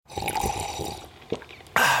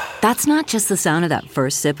That's not just the sound of that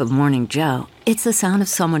first sip of Morning Joe. It's the sound of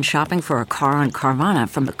someone shopping for a car on Carvana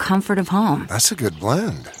from the comfort of home. That's a good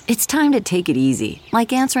blend. It's time to take it easy,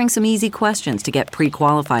 like answering some easy questions to get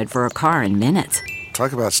pre-qualified for a car in minutes.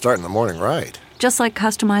 Talk about starting the morning right. Just like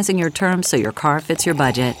customizing your terms so your car fits your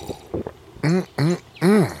budget.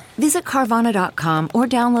 Visit Carvana.com or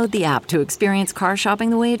download the app to experience car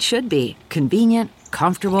shopping the way it should be. Convenient,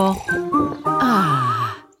 comfortable.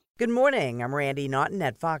 Good morning. I'm Randy Naughton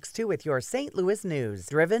at Fox 2 with your St. Louis news,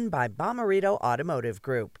 driven by Bomarito Automotive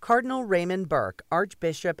Group. Cardinal Raymond Burke,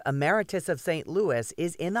 Archbishop Emeritus of St. Louis,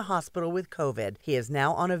 is in the hospital with COVID. He is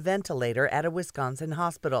now on a ventilator at a Wisconsin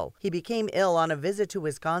hospital. He became ill on a visit to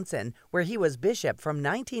Wisconsin, where he was bishop from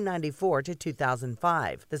 1994 to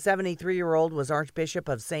 2005. The 73-year-old was Archbishop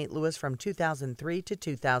of St. Louis from 2003 to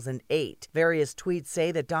 2008. Various tweets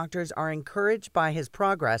say that doctors are encouraged by his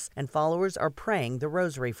progress and followers are praying the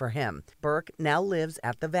rosary for him. Burke now lives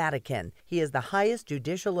at the Vatican. He is the highest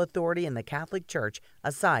judicial authority in the Catholic Church,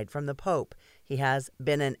 aside from the Pope. He has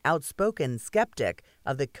been an outspoken skeptic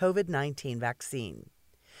of the COVID-19 vaccine.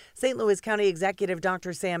 St. Louis County Executive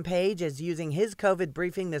Dr. Sam Page is using his COVID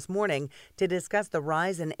briefing this morning to discuss the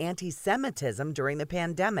rise in anti-Semitism during the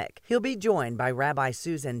pandemic. He'll be joined by Rabbi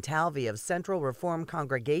Susan Talvey of Central Reform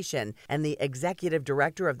Congregation and the Executive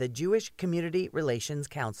Director of the Jewish Community Relations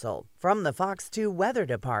Council. From the Fox 2 Weather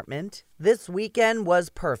Department, this weekend was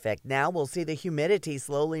perfect. Now we'll see the humidity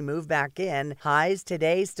slowly move back in. Highs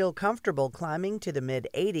today still comfortable, climbing to the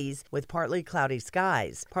mid-80s with partly cloudy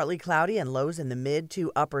skies. Partly cloudy and lows in the mid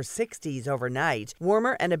to upper 60s overnight.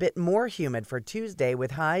 Warmer and a bit more humid for Tuesday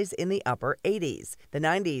with highs in the upper 80s. The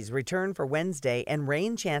 90s return for Wednesday and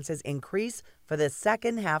rain chances increase for the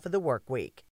second half of the work week.